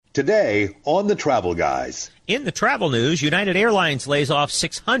Today on The Travel Guys. In the travel news, United Airlines lays off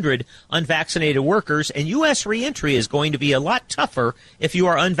 600 unvaccinated workers, and U.S. reentry is going to be a lot tougher if you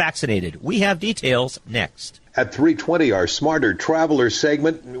are unvaccinated. We have details next. At 3:20, our Smarter Traveler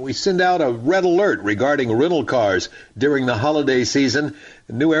segment, we send out a red alert regarding rental cars during the holiday season.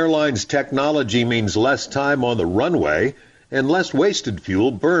 New airlines technology means less time on the runway and less wasted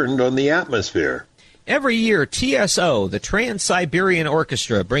fuel burned on the atmosphere. Every year, TSO, the Trans-Siberian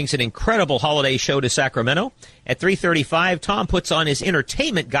Orchestra, brings an incredible holiday show to Sacramento. At 3:35, Tom puts on his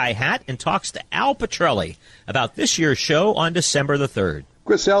entertainment guy hat and talks to Al Petrelli about this year's show on December the 3rd.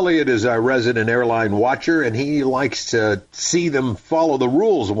 Chris Elliott is our resident airline watcher, and he likes to see them follow the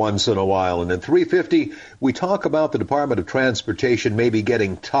rules once in a while. And at 3:50, we talk about the Department of Transportation maybe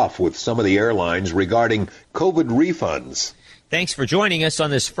getting tough with some of the airlines regarding COVID refunds. Thanks for joining us on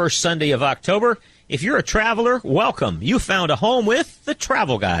this first Sunday of October. If you're a traveler, welcome. You found a home with the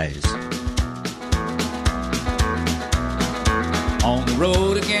Travel Guys. On the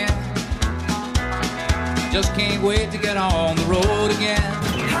road again. Just can't wait to get on the road again.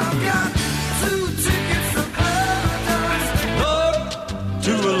 I've got 2 tickets to paradise. Up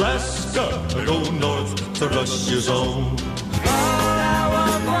to Alaska, I go north to Russia's own.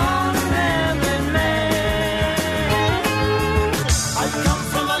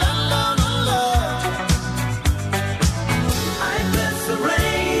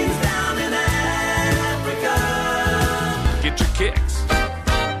 Kicks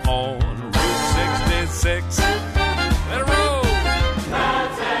on Route 66. Let it roll.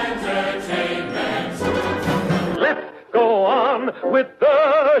 That's entertainment. Let's go on with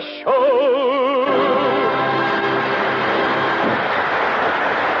the show.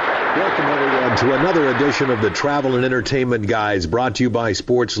 Welcome, everyone, to another edition of the Travel and Entertainment Guys, brought to you by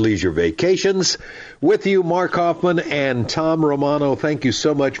Sports Leisure Vacations. With you, Mark Hoffman and Tom Romano. Thank you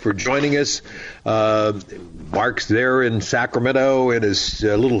so much for joining us. Mark's there in Sacramento in his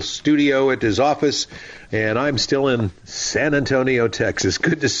little studio at his office, and I'm still in San Antonio, Texas.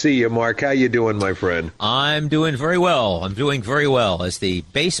 Good to see you, Mark. How you doing, my friend? I'm doing very well. As the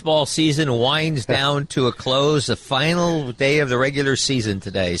baseball season winds down to a close, the final day of the regular season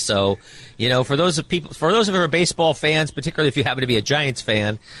today. So, you know, for those of you who are baseball fans, particularly if you happen to be a Giants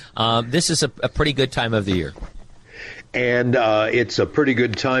fan, this is a pretty good time of the year. And it's a pretty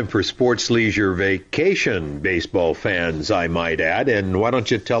good time for Sports Leisure Vacation baseball fans, I might add. And why don't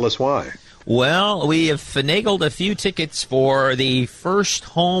you tell us why? Well, we have finagled a few tickets for the first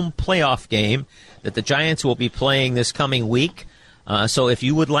home playoff game that the Giants will be playing this coming week. So if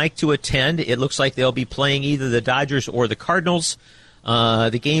you would like to attend, it looks like they'll be playing either the Dodgers or the Cardinals.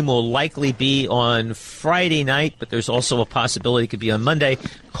 The game will likely be on Friday night, but there's also a possibility it could be on Monday.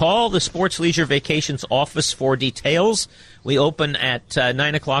 Call the Sports Leisure Vacations office for details. We open at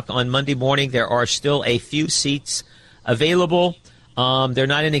 9 o'clock on Monday morning. There are still a few seats available. They're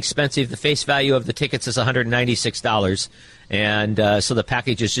not inexpensive. The face value of the tickets is $196, and so the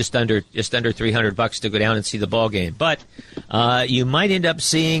package is just under $300 to go down and see the ball game. But you might end up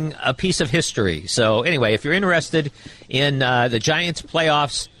seeing a piece of history. So anyway, if you're interested in the Giants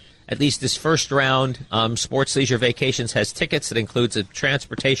playoffs, at least this first round, Sports Leisure Vacations has tickets that includes a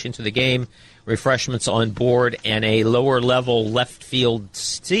transportation to the game, refreshments on board, and a lower level left field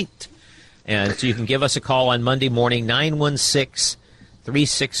seat. And so you can give us a call on Monday morning,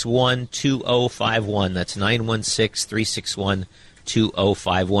 916-361-2051. That's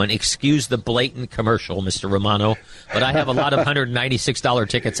 916-361-2051. Excuse the blatant commercial, Mr. Romano, but I have a lot of $196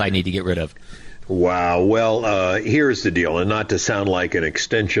 tickets I need to get rid of. Wow. Well, here's the deal, and not to sound like an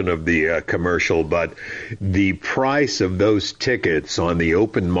extension of the commercial, but the price of those tickets on the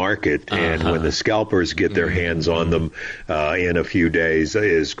open market and when the scalpers get their hands on them in a few days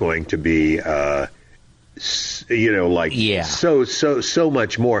is going to be so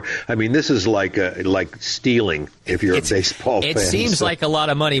much more. I mean, this is like stealing if you're a baseball fan. It seems like a lot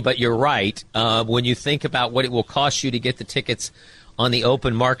of money, but you're right. When you think about what it will cost you to get the tickets on the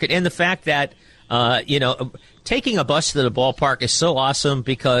open market, and the fact that taking a bus to the ballpark is so awesome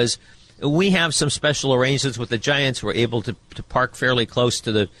because we have some special arrangements with the Giants. We're able to park fairly close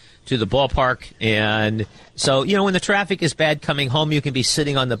to the ballpark, and so when the traffic is bad coming home, you can be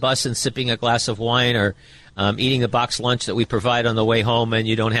sitting on the bus and sipping a glass of wine or eating the box lunch that we provide on the way home, and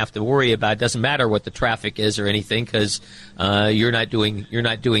you don't have to worry about it. It doesn't matter what the traffic is or anything because you're not doing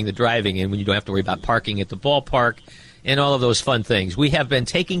the driving, and when you don't have to worry about parking at the ballpark and all of those fun things. We have been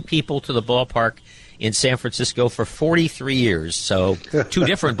taking people to the ballpark in San Francisco for 43 years, so 2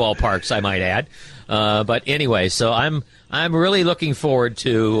 different ballparks, I might add. But anyway, so I'm really looking forward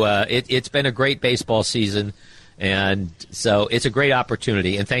to it. It's been a great baseball season, And so it's a great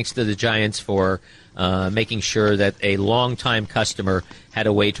opportunity. And thanks to the Giants for making sure that a longtime customer had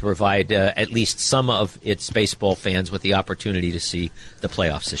a way to provide at least some of its baseball fans with the opportunity to see the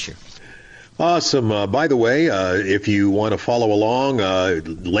playoffs this year. Awesome. By the way, if you want to follow along,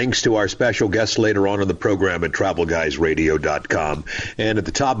 links to our special guests later on in the program at TravelGuysRadio.com. And at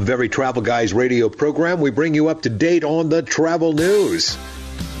the top of every Travel Guys Radio program, we bring you up to date on the travel news.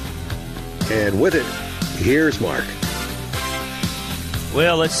 And with it, here's Mark.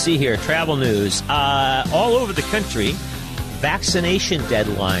 Well, let's see here. Travel news. All over the country, vaccination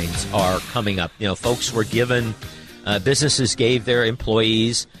deadlines are coming up. You know, folks were given, businesses gave their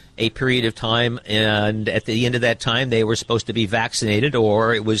employees a period of time, and at the end of that time, they were supposed to be vaccinated,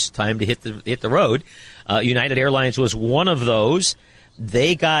 or it was time to hit the road. United Airlines was one of those.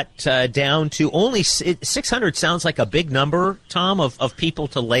 They got down to only 600. Sounds like a big number, Tom, of people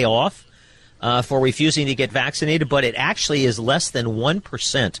to lay off for refusing to get vaccinated, but it actually is less than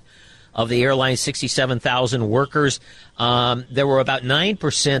 1% of the airline's 67,000 workers. There were about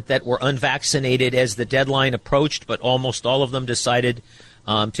 9% that were unvaccinated as the deadline approached, but almost all of them decided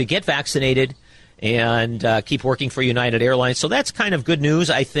to get vaccinated and keep working for United Airlines. So that's kind of good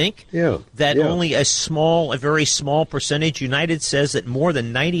news, I think. That only a very small percentage. United says that more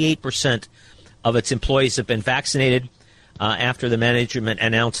than 98% of its employees have been vaccinated after the management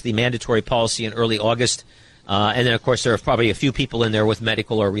announced the mandatory policy in early August. And then, of course, there are probably a few people in there with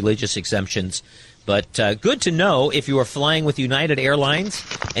medical or religious exemptions. But good to know if you are flying with United Airlines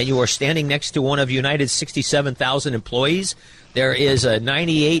and you are standing next to one of United's 67,000 employees, there is a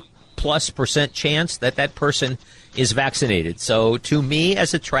 98+% chance that that person is vaccinated. So to me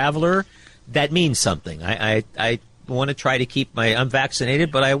as a traveler, that means something. I want to try to keep I'm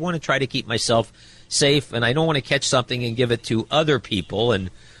vaccinated, but I want to try to keep myself safe, and I don't want to catch something and give it to other people and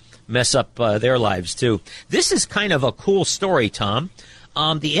mess up their lives too. This is kind of a cool story, Tom.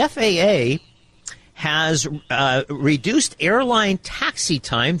 The FAA has reduced airline taxi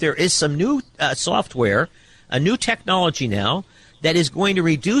time. There is some new software, a new technology now that is going to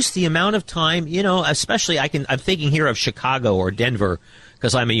reduce the amount of time, especially I'm thinking here of Chicago or Denver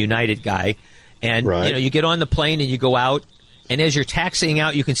because I'm a United guy. And, you get on the plane and you go out, and as you're taxiing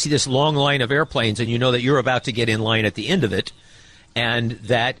out, you can see this long line of airplanes, and you know that you're about to get in line at the end of it, and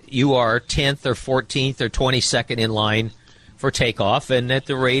that you are 10th or 14th or 22nd in line for takeoff, and at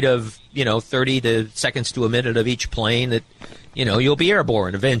the rate of, 30 seconds to a minute of each plane that, you'll be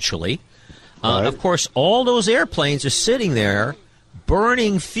airborne eventually. Of course, all those airplanes are sitting there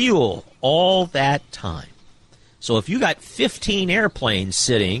burning fuel all that time. So if you got 15 airplanes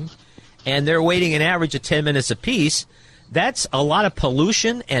sitting and they're waiting an average of 10 minutes apiece, that's a lot of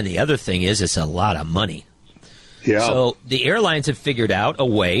pollution, and the other thing is it's a lot of money. Yeah. So the airlines have figured out a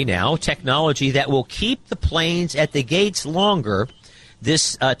way now, technology that will keep the planes at the gates longer.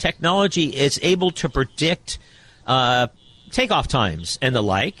 This technology is able to predict takeoff times and the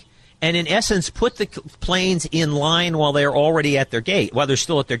like, and in essence put the planes in line while they're already at their gate, while they're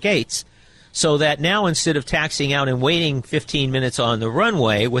still at their gates, so that now instead of taxiing out and waiting 15 minutes on the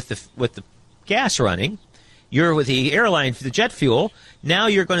runway with the gas running, you're with the airline for the jet fuel. Now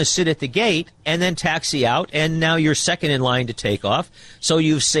you're going to sit at the gate and then taxi out, and now you're second in line to take off. So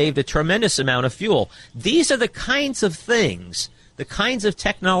you've saved a tremendous amount of fuel. These are the kinds of things, the kinds of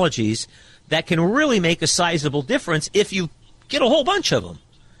technologies that can really make a sizable difference if you get a whole bunch of them.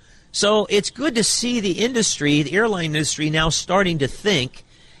 So it's good to see the industry, the airline industry, now starting to think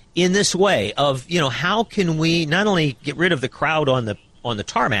in this way of, how can we not only get rid of the crowd on the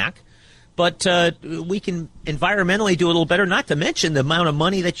tarmac, but we can environmentally do a little better, not to mention the amount of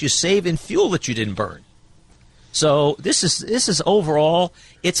money that you save in fuel that you didn't burn. So this is overall,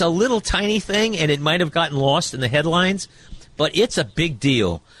 it's a little tiny thing, and it might have gotten lost in the headlines, but it's a big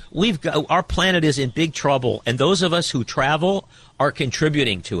deal. Our planet is in big trouble, and those of us who travel are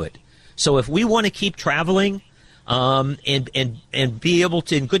contributing to it. So if we want to keep traveling and be able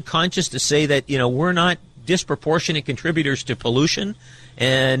to, in good conscience, to say that we're not disproportionate contributors to pollution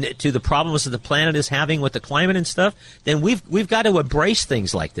and to the problems that the planet is having with the climate and stuff, then we've got to embrace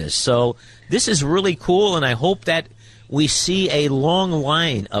things like this. So this is really cool, and I hope that we see a long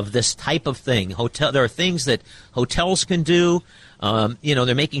line of this type of thing. There are things that hotels can do.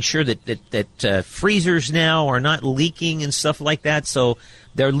 They're making sure that freezers now are not leaking and stuff like that. So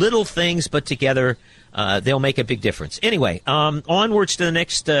they're little things, but together they'll make a big difference. Anyway, onwards to the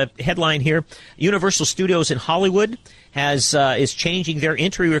next headline here. Universal Studios in Hollywood is changing their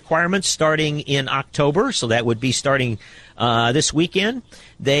entry requirements starting in October. So that would be starting this weekend.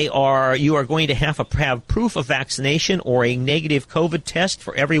 You are going to have proof of vaccination or a negative COVID test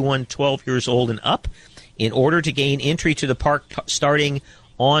for everyone 12 years old and up in order to gain entry to the park starting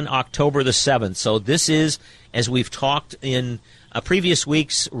on October the 7th. So this is, as we've talked in previous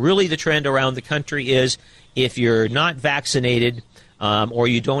weeks, really the trend around the country is if you're not vaccinated or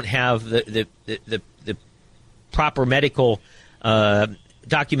you don't have the proper medical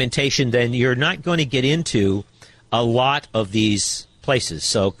documentation, then you're not going to get into a lot of these places.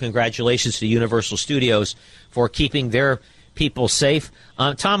 So congratulations to Universal Studios for keeping their people safe.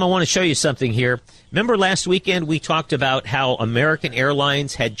 Tom, I want to show you something here. Remember last weekend we talked about how American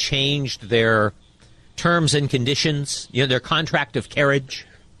Airlines had changed their terms and conditions, their contract of carriage?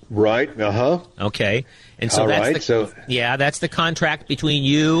 Right, Okay. And so that's the contract between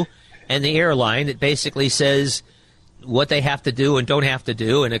you and the airline that basically says what they have to do and don't have to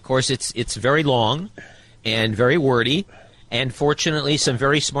do. And, of course, it's very long and very wordy. And fortunately, some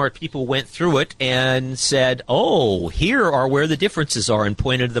very smart people went through it and said, oh, here are where the differences are, and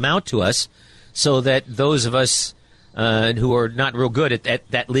pointed them out to us so that those of us who are not real good at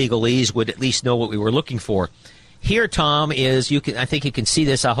that legalese would at least know what we were looking for. Here, Tom, I think you can see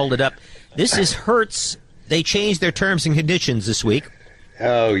this. I'll hold it up. This is Hertz. They changed their terms and conditions this week.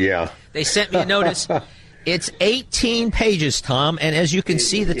 Oh, yeah. They sent me a notice. It's 18 pages, Tom, and as you can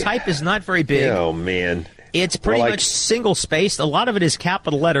see, the type is not very big. Oh, man. It's pretty much single-spaced. A lot of it is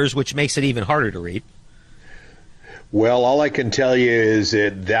capital letters, which makes it even harder to read. Well, all I can tell you is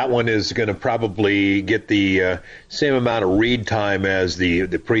that one is going to probably get the same amount of read time as the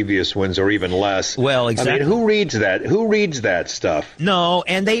previous ones, or even less. Well, exactly. I mean, who reads that? Who reads that stuff? No,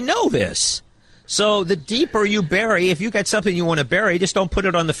 and they know this. So the deeper you bury, if you got something you want to bury, just don't put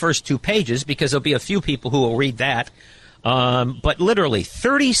it on the first 2 pages, because there'll be a few people who will read that. But literally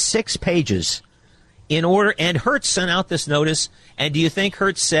 36 pages in order. And Hertz sent out this notice. And do you think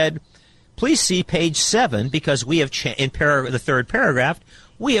Hertz said, please see page 7, because we have the third paragraph,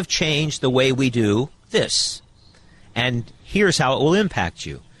 we have changed the way we do this. And here's how it will impact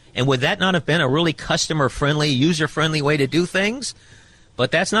you. And would that not have been a really customer-friendly, user-friendly way to do things? But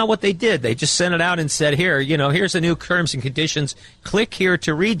that's not what they did. They just sent it out and said, here's the new terms and conditions. Click here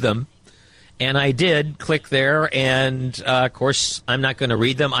to read them. And I did click there, and, of course, I'm not going to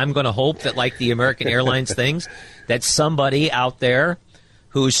read them. I'm going to hope that, like the American Airlines things, that somebody out there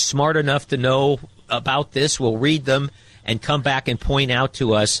who's smart enough to know about this will read them and come back and point out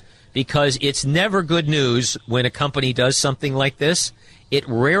to us, because it's never good news when a company does something like this. It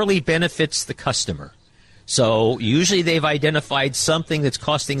rarely benefits the customer. So usually they've identified something that's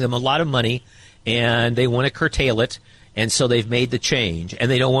costing them a lot of money, and they want to curtail it, and so they've made the change.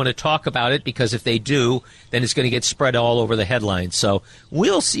 And they don't want to talk about it, because if they do, then it's going to get spread all over the headlines. So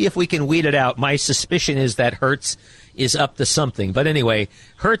we'll see if we can weed it out. My suspicion is that Hertz is up to something. But anyway,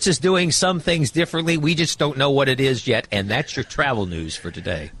 Hertz is doing some things differently. We just don't know what it is yet, and that's your travel news for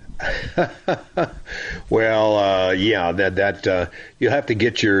today. Well, that you'll have to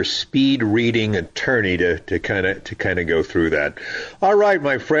get your speed reading attorney to kind of go through that. All right,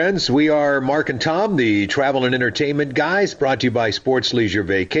 my friends, we are Mark and Tom, the travel and entertainment guys, brought to you by Sports Leisure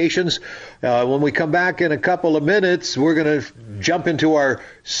Vacations. When we come back in a couple of minutes, we're going to jump into our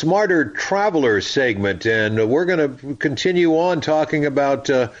Smarter Traveler segment, and we're going to continue on talking about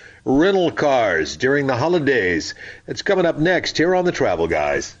rental cars during the holidays. It's coming up next here on the Travel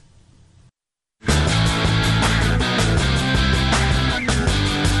Guys.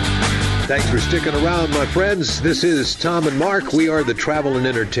 Thanks for sticking around, my friends. This is Tom and Mark. We are the Travel and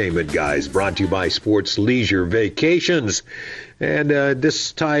Entertainment Guys, brought to you by Sports Leisure Vacations. And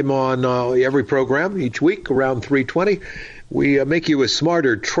this time on every program, each week, around 3:20, we make you a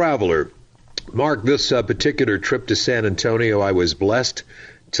smarter traveler. Mark, this particular trip to San Antonio, I was blessed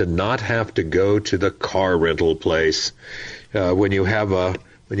to not have to go to the car rental place. When you have a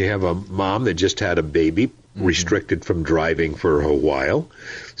mom that just had a baby, restricted from driving for a while,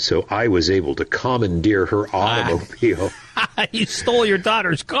 so I was able to commandeer her automobile. You stole your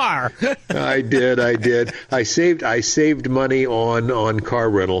daughter's car. I did. I saved money on car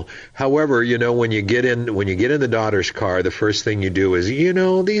rental. However, when you get in the daughter's car, the first thing you do is,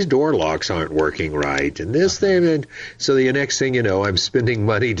 these door locks aren't working right, and this thing, and so the next thing you know, I'm spending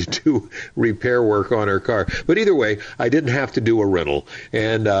money to do repair work on her car. But either way, I didn't have to do a rental,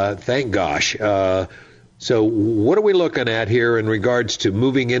 and thank gosh. So what are we looking at here in regards to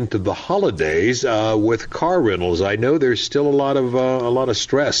moving into the holidays with car rentals? I know there's still a lot of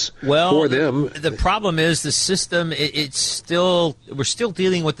stress for them. The problem is the system. We're still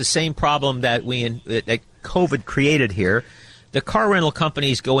dealing with the same problem that that COVID created here. The car rental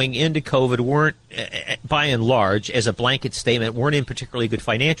companies going into COVID weren't, by and large, as a blanket statement, weren't in particularly good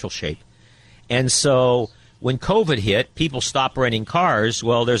financial shape, and so when COVID hit, people stopped renting cars.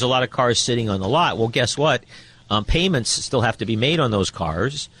 Well, there's a lot of cars sitting on the lot. Well, guess what? Payments still have to be made on those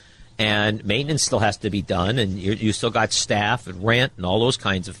cars, and maintenance still has to be done, and you still got staff and rent and all those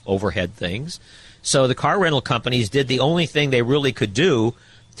kinds of overhead things. So the car rental companies did the only thing they really could do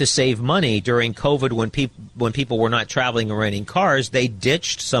to save money during COVID when people were not traveling and renting cars. They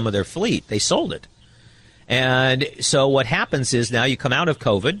ditched some of their fleet. They sold it. And so what happens is now you come out of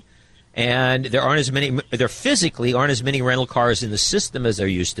COVID, and there physically aren't as many rental cars in the system as there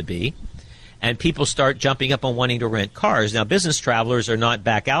used to be. And people start jumping up and wanting to rent cars. Now, business travelers are not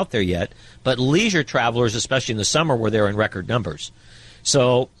back out there yet, but leisure travelers, especially in the summer, were there in record numbers.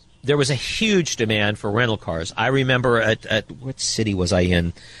 So there was a huge demand for rental cars. I remember at what city was I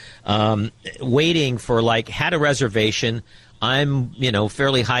in? Waiting for, had a reservation. I'm,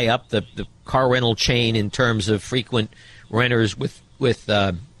 fairly high up the car rental chain in terms of frequent renters with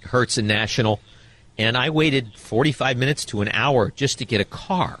Hertz and National. And I waited 45 minutes to an hour just to get a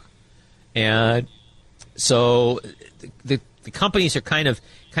car. And so the companies are kind of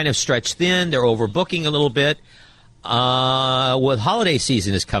stretched thin. They're overbooking a little bit. Well, holiday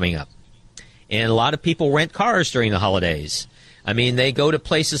season is coming up, and a lot of people rent cars during the holidays. I mean, they go to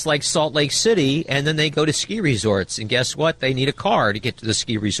places like Salt Lake City, and then they go to ski resorts, and guess what? They need a car to get to the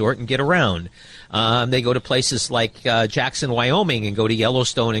ski resort and get around. They go to places like Jackson, Wyoming, and go to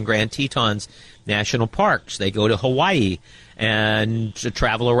Yellowstone and Grand Tetons National Parks. They go to Hawaii and to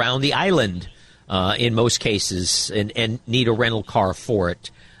travel around the island in most cases and need a rental car for it.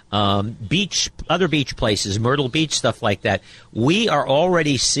 Other beach places, Myrtle Beach, stuff like that. We are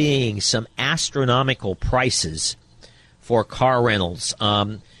already seeing some astronomical prices for car rentals.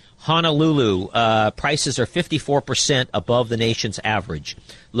 Honolulu, prices are 54% above the nation's average.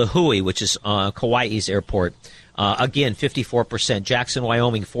 Lahui, which is Kauai's airport, again, 54%. Jackson,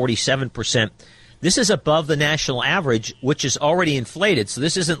 Wyoming, 47%. This is above the national average, which is already inflated. So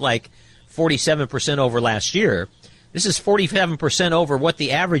this isn't like 47% over last year. This is 47% over what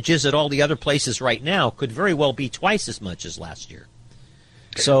the average is at all the other places right now. Could very well be twice as much as last year.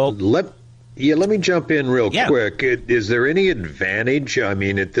 So let me jump in real quick. Is there any advantage? I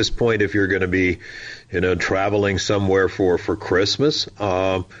mean, at this point, if you're going to be, traveling somewhere for Christmas,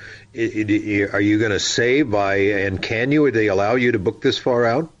 are you going to save and can you? They allow you to book this far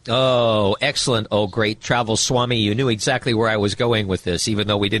out? Oh, excellent. Oh, great. Travel Swami, you knew exactly where I was going with this, even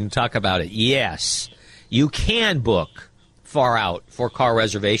though we didn't talk about it. Yes, you can book far out for car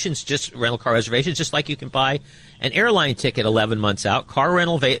reservations, just rental car reservations, just like you can buy an airline ticket 11 months out. Car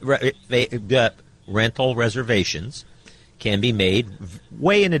rental reservations can be made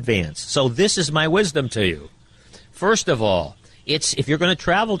way in advance. So this is my wisdom to you. First of all, if you're going to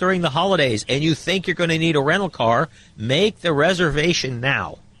travel during the holidays and you think you're going to need a rental car, make the reservation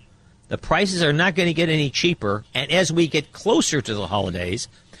now. The prices are not going to get any cheaper, and as we get closer to the holidays,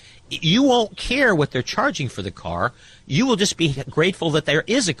 you won't care what they're charging for the car. You will just be grateful that there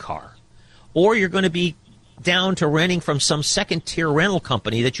is a car. Or you're going to be down to renting from some second-tier rental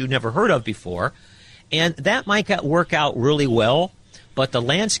company that you've never heard of before, and that might work out really well, but the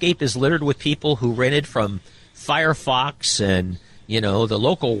landscape is littered with people who rented from Firefox and, the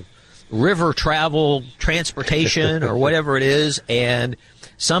local river travel transportation or whatever it is, and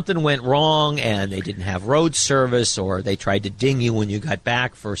something went wrong and they didn't have road service, or they tried to ding you when you got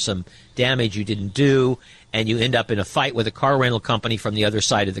back for some damage you didn't do, and you end up in a fight with a car rental company from the other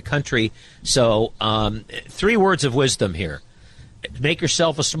side of the country. So 3 words of wisdom here. Make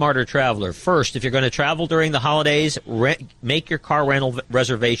yourself a smarter traveler. First, if you're going to travel during the holidays, make your car rental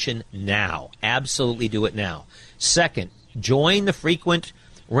reservation now. Absolutely do it now. Second, join the frequent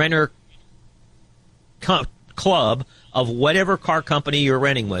renter club of whatever car company you're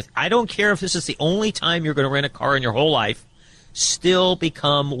renting with. I don't care if this is the only time you're going to rent a car in your whole life. Still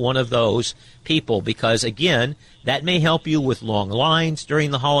become one of those people, because, again, that may help you with long lines during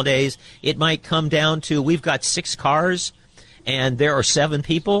the holidays. It might come down to, we've got 6 cars and there are 7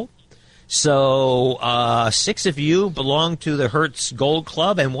 people. So 6 of you belong to the Hertz Gold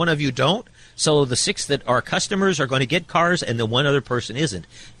Club and 1 of you don't. So the 6 that are customers are going to get cars and the 1 other person isn't.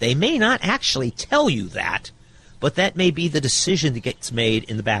 They may not actually tell you that, but that may be the decision that gets made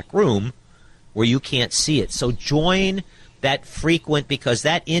in the back room where you can't see it. So join that frequent, because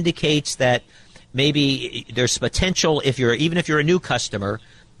that indicates that maybe there's potential, even if you're a new customer,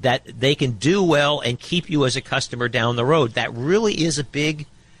 that they can do well and keep you as a customer down the road. That really is a big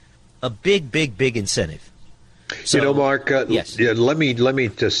incentive. So, Mark, yes. Let me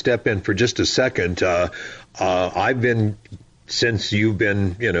just step in for just a second. I've been since you've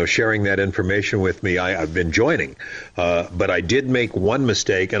been, sharing that information with me, I've been joining. But I did make one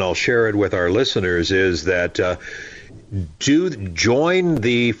mistake, and I'll share it with our listeners, is that join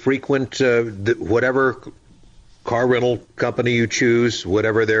the frequent, whatever car rental company you choose,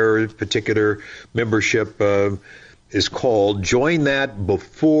 whatever their particular membership is called, join that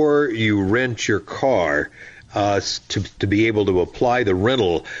before you rent your car. To be able to apply the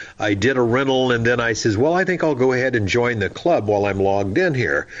rental. I did a rental, and then I says, well, I think I'll go ahead and join the club while I'm logged in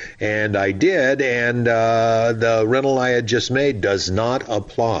here. And I did, and the rental I had just made does not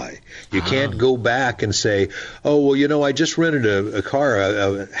apply. You can't go back and say, oh, well, I just rented a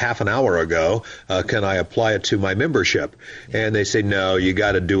car half an hour ago. Can I apply it to my membership? And they say, no, you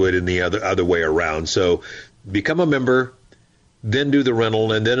got to do it in the other way around. So become a member, then do the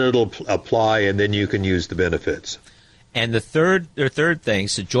rental, and then it'll apply, and then you can use the benefits. And the third thing,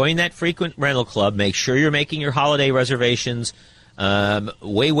 so join that frequent rental club. Make sure you're making your holiday reservations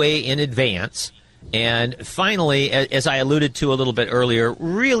way in advance. And finally, as I alluded to a little bit earlier,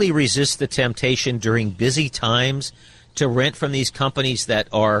 really resist the temptation during busy times to rent from these companies that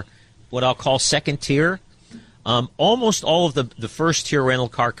are what I'll call second tier. Almost all of the first tier rental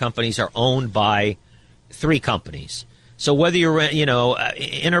car companies are owned by 3 companies. So whether you're,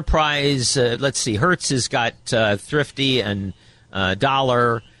 Enterprise, let's see, Hertz has got Thrifty and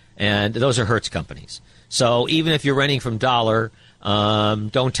Dollar, and those are Hertz companies. So even if you're renting from Dollar,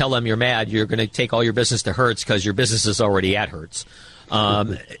 don't tell them you're mad. You're going to take all your business to Hertz because your business is already at Hertz.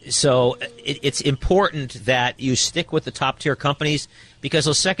 So it's important that you stick with the top-tier companies, because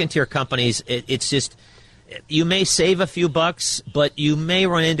those second-tier companies, it's just – you may save a few bucks, but you may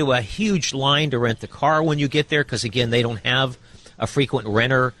run into a huge line to rent the car when you get there because, again, they don't have a frequent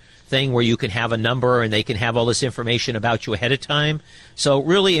renter thing where you can have a number and they can have all this information about you ahead of time. So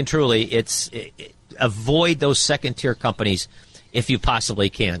really and truly, avoid those second-tier companies if you possibly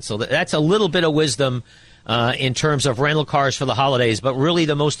can. So that's a little bit of wisdom in terms of rental cars for the holidays. But really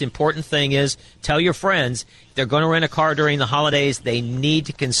the most important thing is tell your friends if they're going to rent a car during the holidays, they need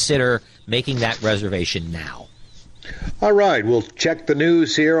to consider making that reservation now. All right, we'll check the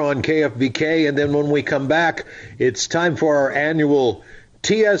news here on KFBK, and then when we come back, it's time for our annual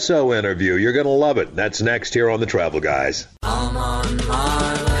TSO interview. You're going to love it. That's next here on The Travel Guys. I'm on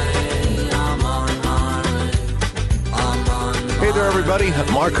my way, I'm on my way, I'm on my Hey there, everybody.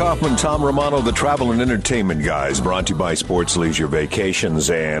 Mark Hoffman, Tom Romano, the Travel and Entertainment Guys, brought to you by Sports Leisure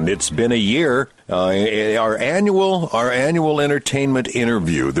Vacations. And it's been a year. Our annual entertainment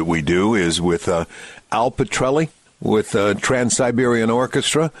interview that we do is with Al Pitrelli with Trans-Siberian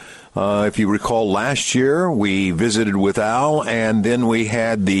Orchestra. If you recall, last year we visited with Al, and then we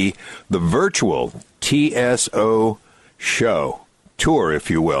had the virtual TSO show, tour,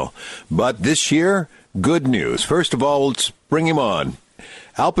 if you will. But this year, good news. First of all, let's bring him on.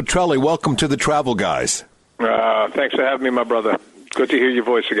 Al Pitrelli, welcome to the Travel Guys. Thanks for having me, my brother. Good to hear your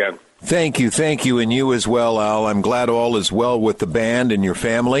voice again. Thank you, and you as well, Al. I'm glad all is well with the band and your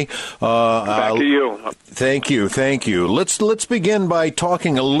family. Back to you. Thank you. Let's begin by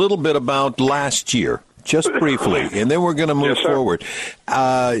talking a little bit about last year, just briefly, and then we're going to move forward.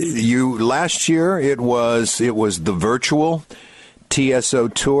 Last year it was the virtual TSO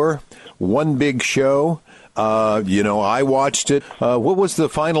tour, one big show. I watched it. What was the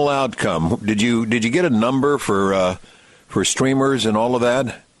final outcome? Did you get a number for streamers and all of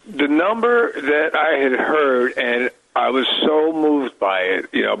that? The number that I had heard, and I was so moved by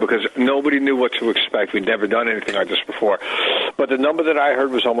it, because nobody knew what to expect. We'd never done anything like this before. But the number that I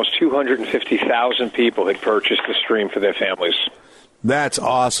heard was almost 250,000 people had purchased the stream for their families. That's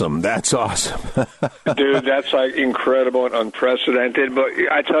awesome. Dude, that's like incredible and unprecedented. But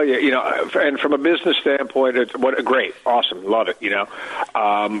I tell you, and from a business standpoint, it's great, awesome, love it.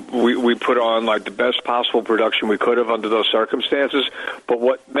 We put on like the best possible production we could have under those circumstances. But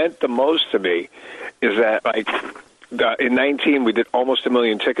what meant the most to me is that in 19 we did almost 1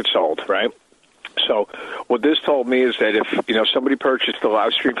 million tickets sold, right? So what this told me is that if somebody purchased the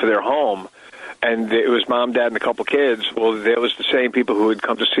live stream for their home, and it was mom, dad, and a couple kids, well, there was the same people who had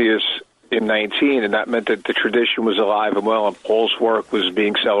come to see us in 19, and that meant that the tradition was alive and well, and Paul's work was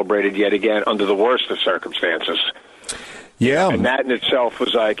being celebrated yet again under the worst of circumstances. Yeah. And that in itself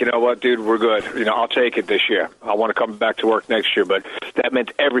was like, you know what, dude, we're good. I'll take it this year. I want to come back to work next year, but that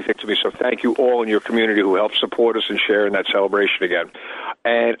meant everything to me. So thank you all in your community who helped support us and share in that celebration again.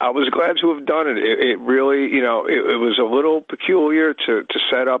 And I was glad to have done it. It really, it was a little peculiar to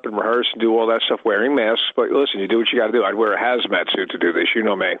set up and rehearse and do all that stuff wearing masks. But listen, you do what you got to do. I'd wear a hazmat suit to do this. You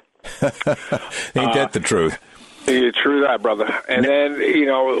know me. Ain't that the truth? Yeah, true that, brother. And then,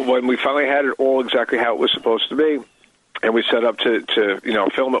 when we finally had it all exactly how it was supposed to be, and we set up to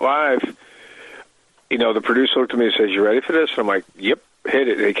film it live, the producer looked at me and says, "You ready for this?" And I'm like, "Yep." Hit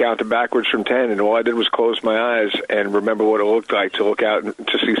it. They counted backwards from 10, and all I did was close my eyes and remember what it looked like to look out and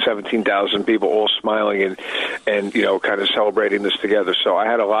to see 17,000 people all smiling and kind of celebrating this together. So I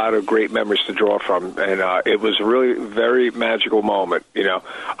had a lot of great memories to draw from, and it was a really very magical moment.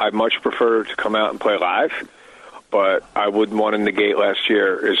 I'd much prefer to come out and play live, but I wouldn't want to negate last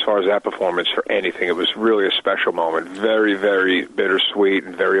year as far as that performance for anything. It was really a special moment. Very, very bittersweet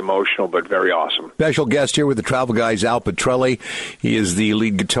and very emotional, but very awesome. Special guest here with the Travel Guys, Al Pitrelli. He is the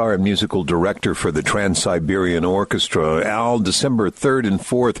lead guitar and musical director for the Trans-Siberian Orchestra. Al, December 3rd and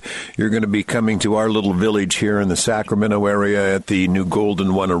 4th, you're going to be coming to our little village here in the Sacramento area at the new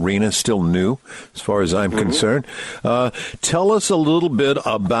Golden One Arena, still new as far as I'm concerned. Tell us a little bit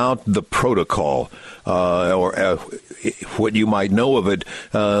about the protocol, or what you might know of it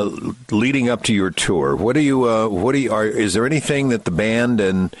leading up to your tour. Is there anything that the band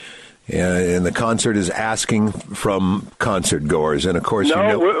and the concert is asking from concert goers? And of course,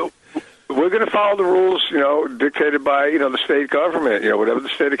 we're going to follow the rules, dictated by, the state government. Whatever the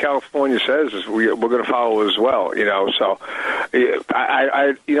state of California says, we're going to follow as well. So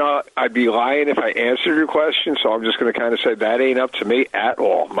I'd be lying if I answered your question. So I'm just going to kind of say that ain't up to me at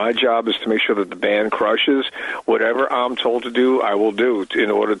all. My job is to make sure that the band crushes whatever I'm told to do. I will do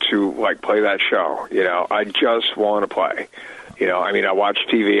in order to play that show. I just want to play. I watch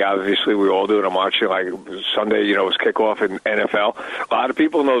TV, obviously, we all do it. I'm watching, Sunday, it was kickoff in NFL. A lot of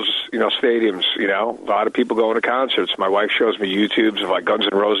people in those, stadiums, a lot of people going to concerts. My wife shows me YouTubes of, Guns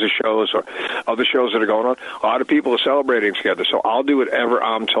N' Roses shows or other shows that are going on. A lot of people are celebrating together, so I'll do whatever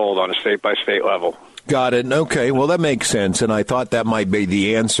I'm told on a state-by-state level. Got it. Okay. Well, that makes sense, and I thought that might be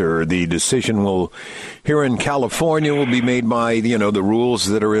the answer. The decision here in California will be made by, the rules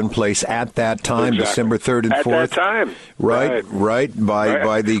that are in place at that time, exactly. December 3rd and 4th. At that time. Right.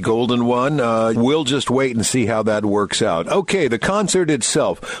 By the Golden One. We'll just wait and see how that works out. Okay, the concert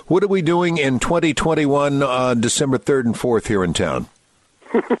itself. What are we doing in 2021, December 3rd and 4th here in town?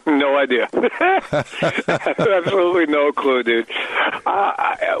 No idea. Absolutely no clue, dude.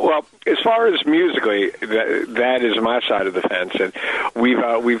 Well, as far as musically, that is my side of the fence, and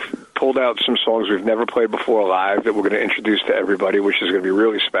we've pulled out some songs we've never played before live that we're going to introduce to everybody, which is going to be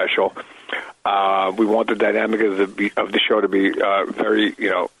really special. We want the dynamic of the show to be very,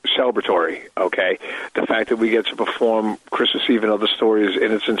 celebratory. Okay, the fact that we get to perform Christmas Eve and Other Stories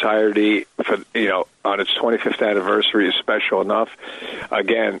in its entirety for on its 25th anniversary is special enough.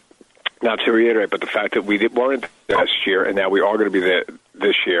 Again, not to reiterate, but the fact that we weren't last year and now we are going to be there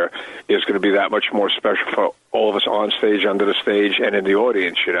this year is going to be that much more special for all of us on stage, under the stage, and in the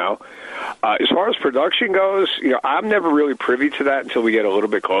audience, As far as production goes, I'm never really privy to that until we get a little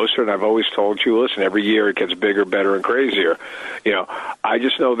bit closer, and I've always told you, listen, every year it gets bigger, better, and crazier. I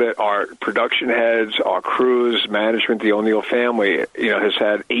just know that our production heads, our crews, management, the O'Neill family, has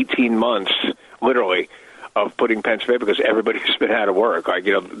had 18 months, literally, of putting pen to paper because everybody's been out of work.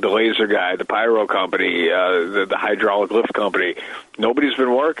 The laser guy, the pyro company, the hydraulic lift company, nobody's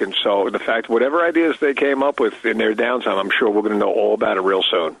been working. So the fact, whatever ideas they came up with in their downtime, I'm sure we're going to know all about it real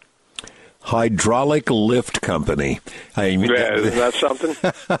soon. Hydraulic lift company. Isn't that something?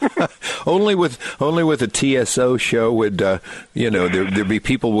 only with a TSO show would there'd be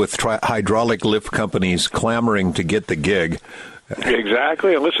people with hydraulic lift companies clamoring to get the gig.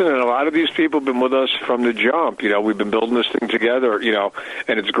 Exactly. And listen, and a lot of these people have been with us from the jump. We've been building this thing together,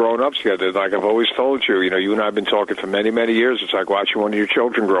 and it's grown up together. Like I've always told you, you and I have been talking for many, many years. It's like watching one of your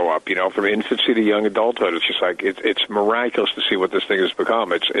children grow up, from infancy to young adulthood. It's just like, it's miraculous to see what this thing has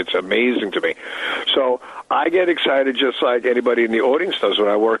become. It's amazing to me. So I get excited just like anybody in the audience does when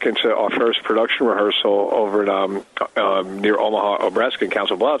I work into our first production rehearsal over at near Omaha, Nebraska, in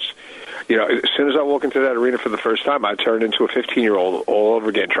Council Bluffs. As soon as I walk into that arena for the first time, I turn into a 15-year-old all over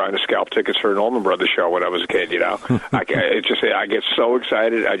again trying to scalp tickets for an Allman Brothers show when I was a kid, I get so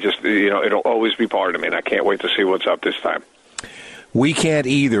excited. I just, it'll always be part of me, and I can't wait to see what's up this time. We can't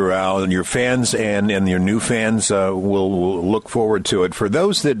either, Al, and your fans and your new fans will look forward to it. For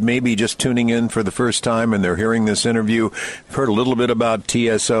those that may be just tuning in for the first time and they're hearing this interview, I've heard a little bit about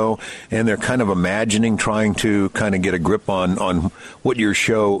TSO, and they're kind of imagining, trying to kind of get a grip on what your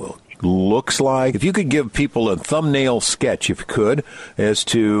show looks like. If you could give people a thumbnail sketch, if you could, as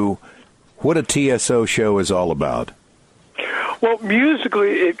to what a TSO show is all about. Well, musically,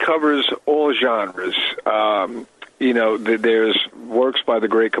 it covers all genres. There's works by the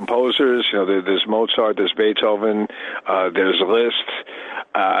great composers. There's Mozart, there's Beethoven, there's Liszt.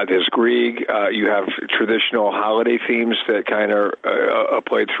 There's Grieg. You have traditional holiday themes that kind of are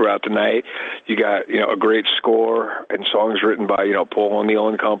played throughout the night. You got, a great score and songs written by, Paul O'Neill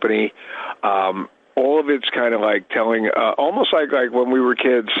and company. All of it's kind of like telling, almost like when we were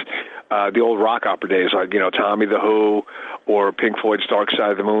kids, the old rock opera days, like, Tommy the Who, or Pink Floyd's Dark Side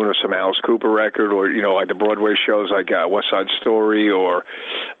of the Moon, or some Alice Cooper record, or, like the Broadway shows like West Side Story, or,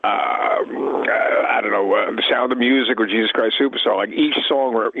 I don't know, The Sound of Music, or Jesus Christ Superstar. Like each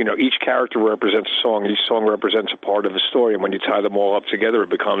song, each character represents a song, and each song represents a part of the story, and when you tie them all up together, it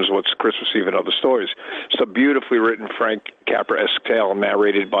becomes what's Christmas Eve and Other Stories. It's a beautifully written Frank Capra-esque tale,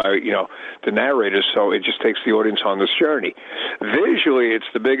 narrated by, the narrators, so it just takes the audience on this journey. Visually, it's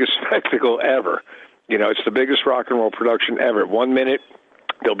the biggest spectacle ever. It's the biggest rock and roll production ever. 1 minute,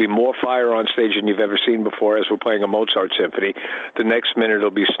 there'll be more fire on stage than you've ever seen before as we're playing a Mozart symphony. The next minute,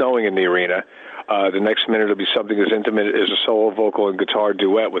 it'll be snowing in the arena. The next minute, it'll be something as intimate as a solo vocal and guitar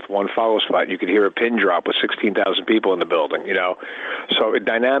duet with one follow spot. You could hear a pin drop with 16,000 people in the building, So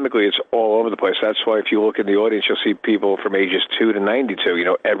dynamically, it's all over the place. That's why if you look in the audience, you'll see people from ages 2 to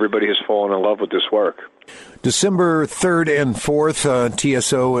 92. Everybody has fallen in love with this work. December 3rd and 4th,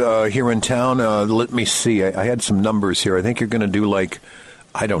 TSO here in town. Let me see. I had some numbers here. I think you're going to do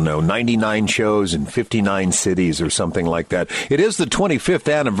 99 shows in 59 cities or something like that. It is the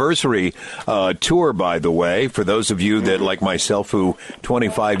 25th anniversary tour, by the way, for those of you that, like myself, who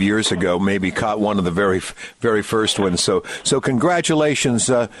 25 years ago maybe caught one of the very, very first ones. So congratulations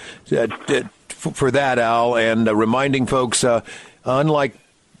for that, Al, and reminding folks, unlike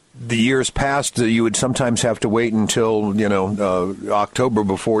the years past, you would sometimes have to wait until, October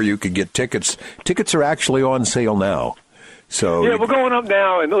before you could get tickets. Tickets are actually on sale now. So yeah, we're going up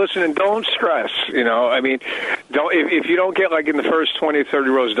now, and listen, and don't stress, don't, if you don't get in the first 20, 30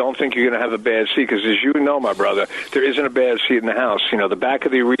 rows, don't think you're going to have a bad seat, because as you know, my brother, there isn't a bad seat in the house. The back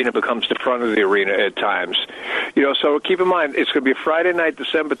of the arena becomes the front of the arena at times. So keep in mind, it's going to be a Friday night,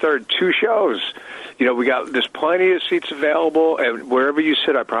 December 3rd, 2 shows. There's plenty of seats available, and wherever you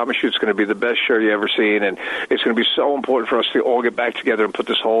sit, I promise you it's going to be the best show you've ever seen, and it's going to be so important for us to all get back together and put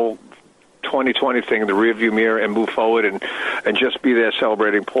this whole 2020 thing in the rearview mirror and move forward and just be there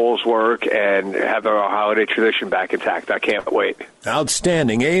celebrating Paul's work and have our holiday tradition back intact. I can't wait.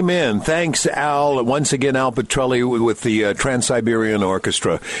 Outstanding. Amen. Thanks, Al. Once again, Al Pitrelli with the Trans-Siberian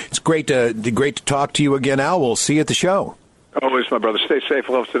Orchestra. It's great to talk to you again, Al. We'll see you at the show. Always, my brother. Stay safe.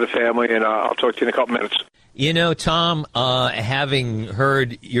 Love to the family, and I'll talk to you in a couple minutes. Tom, having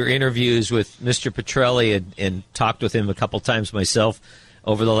heard your interviews with Mr. Pitrelli and talked with him a couple times myself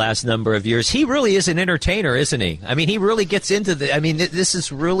over the last number of years, he really is an entertainer, isn't he? He really gets into this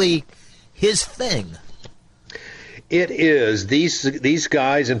is really his thing. It is. These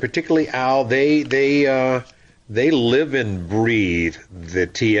guys, and particularly Al, they live and breathe the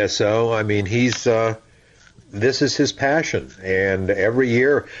TSO. He's this is his passion, and every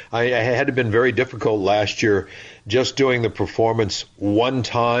year I had to been very difficult last year just doing the performance one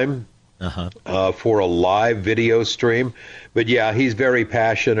time. For a live video stream. But yeah, he's very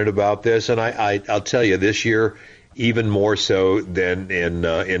passionate about this, and I'll tell you, this year even more so than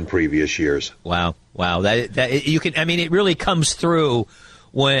in previous years. Wow. That you can. It really comes through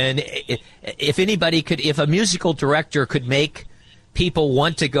when if a musical director could make people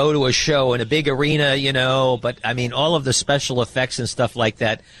want to go to a show in a big arena, but all of the special effects and stuff like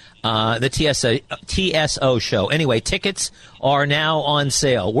that. The TSO show. Anyway, tickets are now on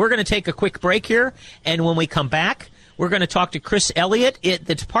sale. We're going to take a quick break here, and when we come back, we're going to talk to Chris Elliott.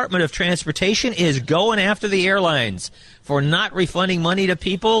 The Department of Transportation is going after the airlines for not refunding money to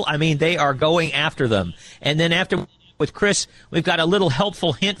people. They are going after them. And then after with Chris, we've got a little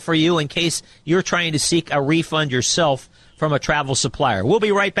helpful hint for you in case you're trying to seek a refund yourself from a travel supplier. We'll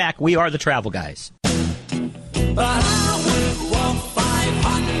be right back. We are the Travel Guys.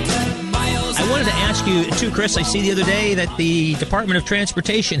 I wanted to ask you, too, Chris, I see the other day that the Department of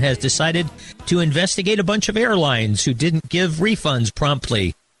Transportation has decided to investigate a bunch of airlines who didn't give refunds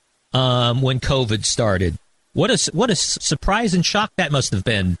promptly when COVID started. What a surprise and shock that must have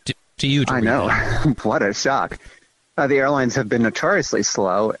been to you. I know. What a shock. The airlines have been notoriously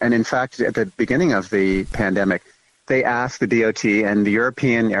slow, and in fact, at the beginning of the pandemic, they asked the DOT, and the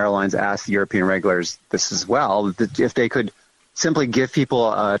European airlines asked the European regulators this as well, if they could simply give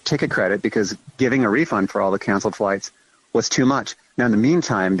people a ticket credit, because giving a refund for all the canceled flights was too much. Now, in the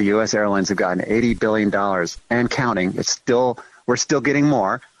meantime, the U.S. airlines have gotten $80 billion and counting. We're still getting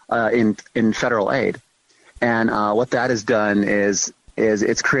more in federal aid. And what that has done is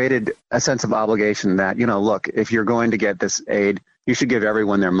it's created a sense of obligation that, look, if you're going to get this aid, you should give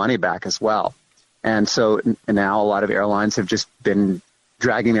everyone their money back as well. And so now a lot of airlines have just been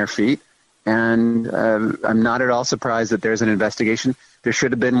dragging their feet. And I'm not at all surprised that there's an investigation. There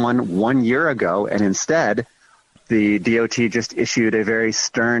should have been one year ago, and instead the DOT just issued a very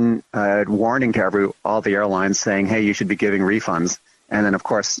stern warning to all the airlines saying, hey, you should be giving refunds. And then, of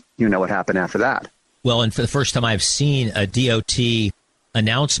course, you know what happened after that. Well, and for the first time I've seen a DOT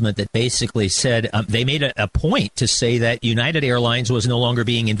announcement that basically said they made a point to say that United Airlines was no longer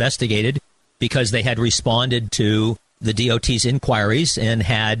being investigated because they had responded to the DOT's inquiries and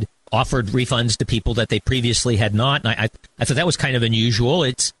had offered refunds to people that they previously had not. And I thought that was kind of unusual.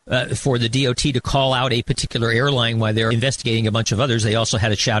 It's for the DOT to call out a particular airline while they're investigating a bunch of others. They also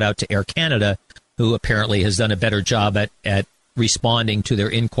had a shout out to Air Canada, who apparently has done a better job at responding to their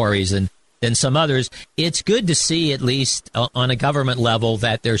inquiries than some others. It's good to see, at least on a government level,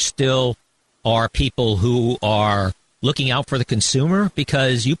 that there still are people who are looking out for the consumer,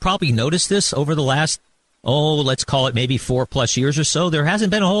 because you probably noticed this over the last, let's call it maybe 4+ years or so. There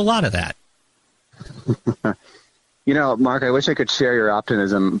hasn't been a whole lot of that. You know, Mark, I wish I could share your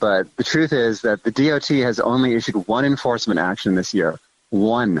optimism, but the truth is that the DOT has only issued one enforcement action this year.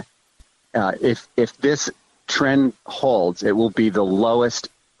 One. If this trend holds, it will be the lowest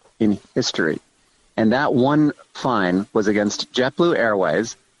in history. And that one fine was against JetBlue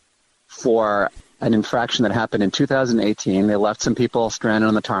Airways for an infraction that happened in 2018. They left some people stranded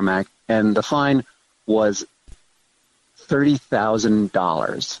on the tarmac, and the fine was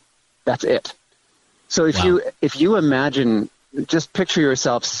 $30,000. That's it. So if you imagine, just picture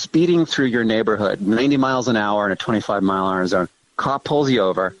yourself speeding through your neighborhood, 90 miles an hour in a 25-mile-an-hour zone. Cop pulls you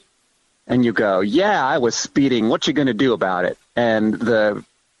over, and you go, yeah, I was speeding. What you going to do about it? And the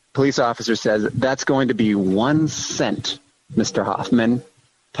police officer says, that's going to be 1 cent, Mr. Hoffman,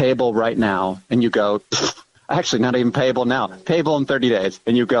 payable right now. And you go, actually, not even payable now, payable in 30 days.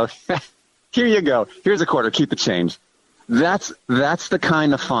 And you go, here you go. Here's a quarter. Keep the change. That's the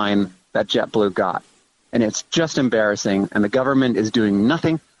kind of fine that JetBlue got. And it's just embarrassing. And the government is doing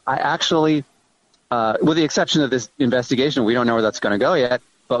nothing. I actually, with the exception of this investigation, we don't know where that's going to go yet.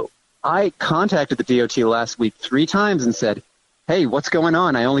 But I contacted the DOT last week 3 times and said, hey, what's going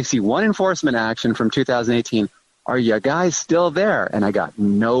on? I only see one enforcement action from 2018. Are you guys still there? And I got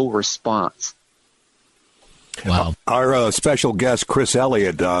no response. Wow. Our special guest, Chris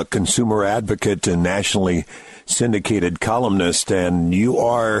Elliott, consumer advocate and nationally syndicated columnist, and you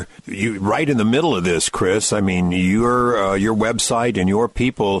right in the middle of this, Chris. I mean, your website and your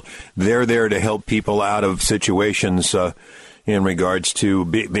people, they're there to help people out of situations in regards to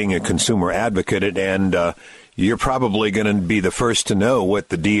being a consumer advocate, and you're probably going to be the first to know what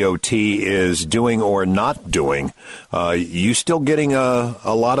the DOT is doing or not doing. You still getting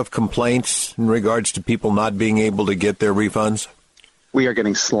a lot of complaints in regards to people not being able to get their refunds? We are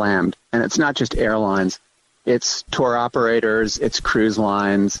getting slammed, and it's not just airlines. It's tour operators, it's cruise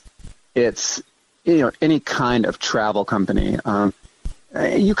lines, it's any kind of travel company.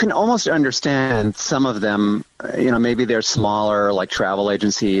 You can almost understand some of them, maybe they're smaller, like travel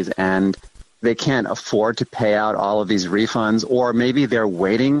agencies, and they can't afford to pay out all of these refunds, or maybe they're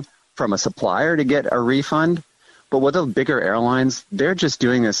waiting from a supplier to get a refund. But with the bigger airlines, they're just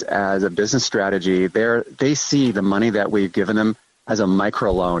doing this as a business strategy. They see the money that we've given them as a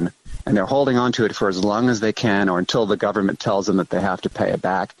microloan, and they're holding on to it for as long as they can, or until the government tells them that they have to pay it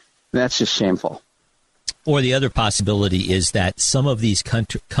back. And that's just shameful. Or the other possibility is that some of these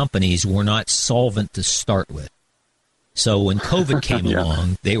companies were not solvent to start with. So when COVID came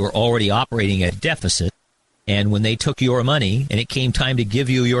along, they were already operating at a deficit. And when they took your money and it came time to give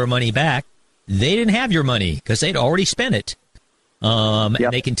you your money back, they didn't have your money because they'd already spent it. And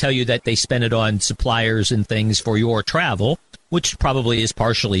they can tell you that they spent it on suppliers and things for your travel, which probably is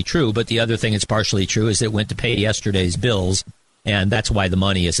partially true. But the other thing that's partially true is it went to pay yesterday's bills, and that's why the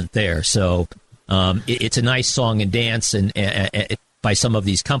money isn't there. So it's a nice song and dance and by some of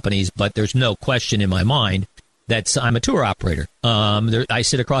these companies, but there's no question in my mind that I'm a tour operator. I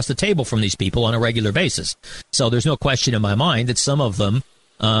sit across the table from these people on a regular basis. So there's no question in my mind that some of them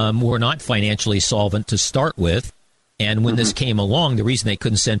were not financially solvent to start with. And when this came along, the reason they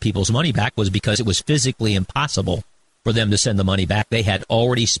couldn't send people's money back was because it was physically impossible for them to send the money back. They had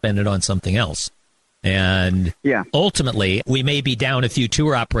already spent it on something else. And ultimately, we may be down a few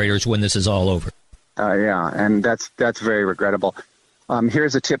tour operators when this is all over. And that's very regrettable.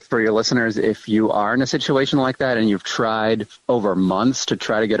 Here's a tip for your listeners. If you are in a situation like that and you've tried over months to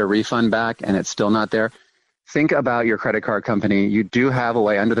try to get a refund back and it's still not there, think about your credit card company. You do have a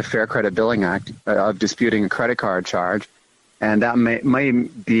way under the Fair Credit Billing Act of disputing a credit card charge, and that may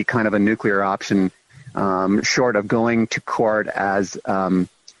be kind of a nuclear option, short of going to court as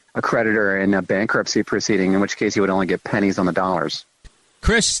a creditor in a bankruptcy proceeding, in which case you would only get pennies on the dollars.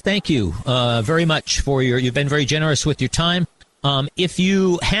 Chris, thank you very much you've been very generous with your time. If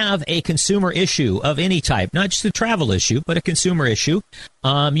you have a consumer issue of any type, not just a travel issue, but a consumer issue,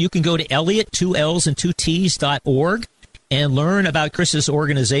 you can go to Elliott, 2Ls&2Ts.org and learn about Chris's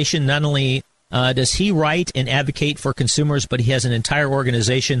organization. Not only does he write and advocate for consumers, but he has an entire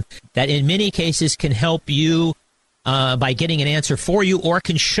organization that in many cases can help you by getting an answer for you, or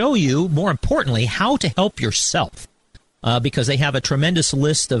can show you, more importantly, how to help yourself. Because they have a tremendous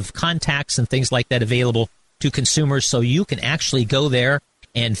list of contacts and things like that available to consumers, so you can actually go there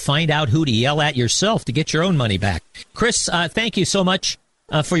and find out who to yell at yourself to get your own money back. Chris, thank you so much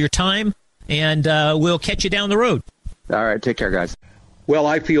for your time, and we'll catch you down the road. All right, take care, guys. Well,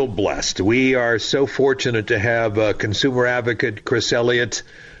 I feel blessed. We are so fortunate to have consumer advocate Chris Elliott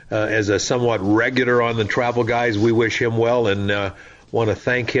as a somewhat regular on the Travel Guys. We wish him well and want to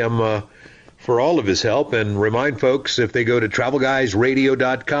thank him for all of his help, and remind folks, if they go to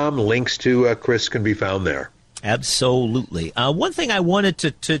travelguysradio.com, links to Chris can be found there. Absolutely. One thing I wanted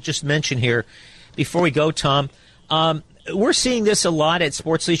to just mention here before we go, Tom, we're seeing this a lot at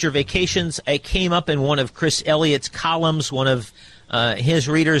Sports Leisure Vacations. It came up in one of Chris Elliott's columns. One of his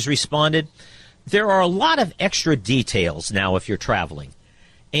readers responded. There are a lot of extra details now if you're traveling.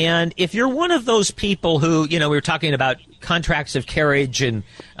 And if you're one of those people who, we were talking about contracts of carriage and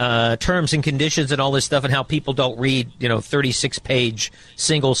terms and conditions and all this stuff, and how people don't read, 36-page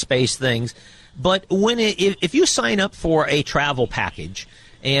single-space things. But if you sign up for a travel package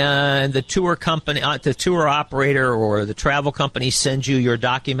and the tour company, the tour operator or the travel company sends you your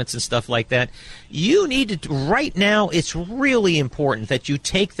documents and stuff like that, you need to, right now, it's really important that you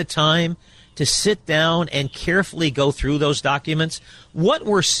take the time to sit down and carefully go through those documents. What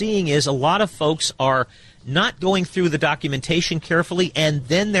we're seeing is a lot of folks are not going through the documentation carefully, and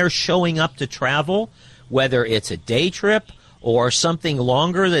then they're showing up to travel, whether it's a day trip or something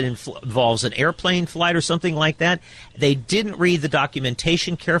longer that involves an airplane flight or something like that. They didn't read the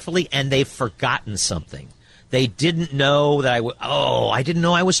documentation carefully, and they've forgotten something. They didn't know that I didn't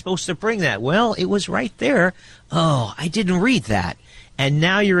know I was supposed to bring that. Well, it was right there. Oh, I didn't read that. And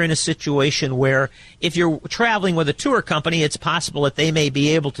now you're in a situation where if you're traveling with a tour company, it's possible that they may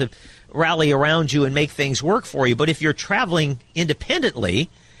be able to rally around you and make things work for you. But if you're traveling independently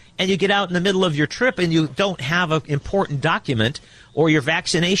and you get out in the middle of your trip and you don't have an important document, or your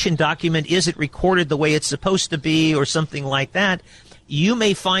vaccination document isn't recorded the way it's supposed to be or something like that, you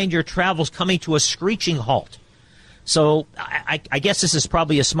may find your travels coming to a screeching halt. So I guess this is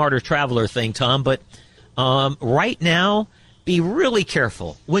probably a smarter traveler thing, Tom, but right now, be really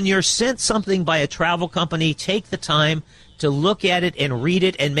careful. When you're sent something by a travel company, take the time to look at it and read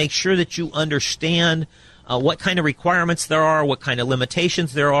it and make sure that you understand what kind of requirements there are, what kind of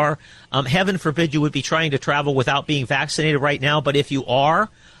limitations there are. Heaven forbid you would be trying to travel without being vaccinated right now, but if you are,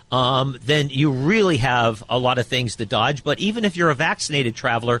 then you really have a lot of things to dodge. But even if you're a vaccinated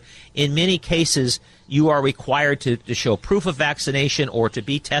traveler, in many cases, you are required to show proof of vaccination or to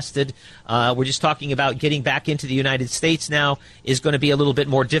be tested. We're just talking about getting back into the United States now is going to be a little bit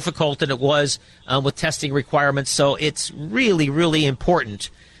more difficult than it was with testing requirements. So it's really, really important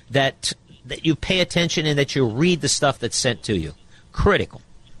that you pay attention and that you read the stuff that's sent to you. Critical.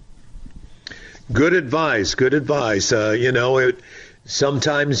 Good advice. Good advice.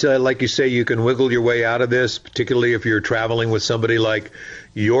 Sometimes, like you say, you can wiggle your way out of this, particularly if you're traveling with somebody like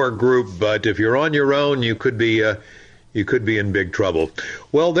your group. But if you're on your own, you could be in big trouble.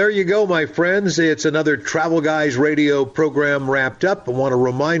 Well, there you go, my friends. It's another Travel Guys radio program wrapped up. I want to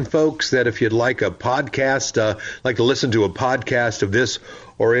remind folks that if you'd like a podcast, like to listen to a podcast of this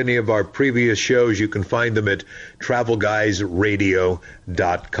or any of our previous shows, you can find them at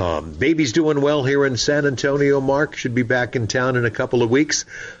travelguysradio.com. Baby's doing well here in San Antonio. Mark should be back in town in a couple of weeks.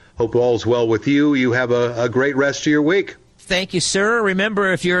 Hope all's well with you. You have a great rest of your week. Thank you, sir.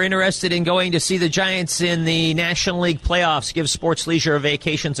 Remember, if you're interested in going to see the Giants in the National League playoffs, give Sports Leisure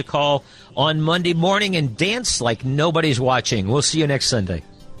Vacations a call on Monday morning and dance like nobody's watching. We'll see you next Sunday.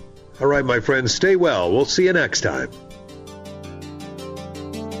 All right, my friends, stay well. We'll see you next time.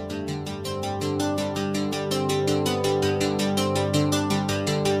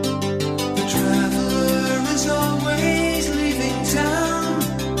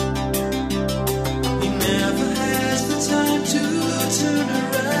 Turn